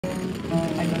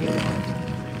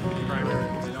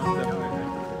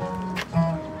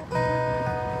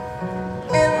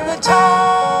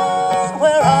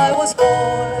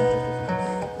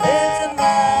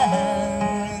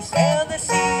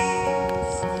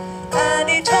and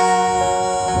he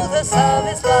told us of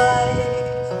his life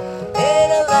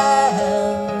in a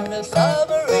land of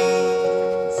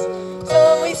submarines.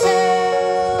 So we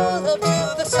sailed up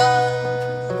to the sun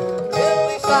till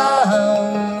we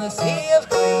found the sea of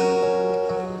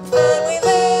green, and we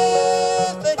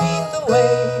lived beneath the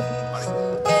waves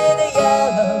in a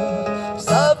yellow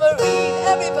submarine.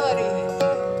 Everybody,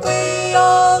 we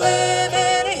all live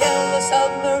in a yellow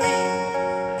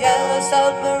submarine, yellow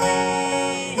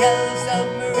submarine, yellow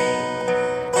submarine.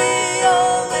 We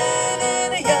all live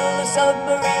in a yellow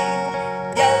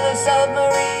submarine, yellow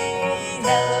submarine,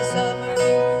 yellow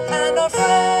submarine. And our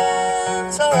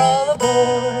friends are all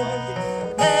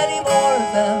aboard, many more of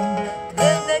them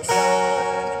live next door.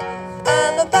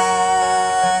 And the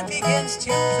band begins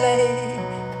to play,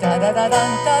 da da da da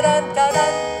da da da da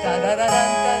da da da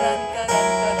da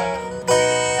da. We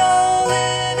all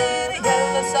live in a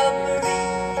yellow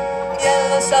submarine,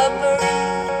 yellow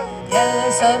submarine,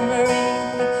 yellow submarine.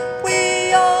 We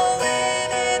all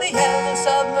live in a yellow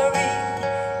submarine,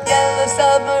 yellow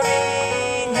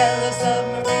submarine, yellow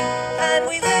submarine. And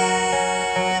we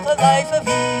live a life of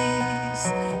ease.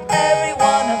 Every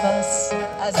one of us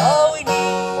has all we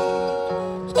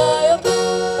need. Sky of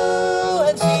blue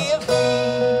and sea of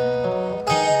green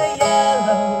in a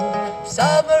yellow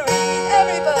submarine.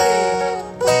 Everybody,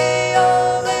 we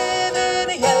all live in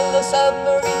a yellow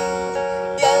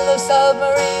submarine, yellow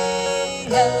submarine,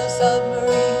 yellow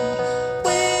submarine.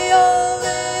 We all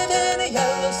live in a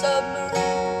yellow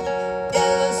submarine,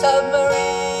 yellow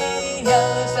submarine,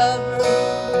 yellow submarine.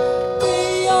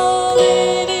 We all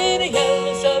live in a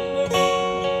yellow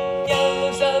submarine,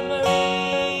 yellow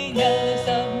submarine, yellow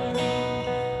submarine.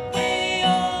 We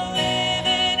all live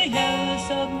in a yellow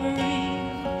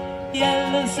submarine,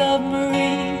 yellow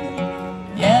submarine,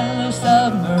 yellow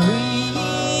submarine.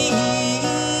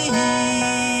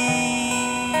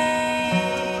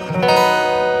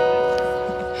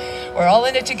 We're all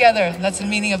in it together. That's the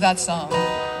meaning of that song.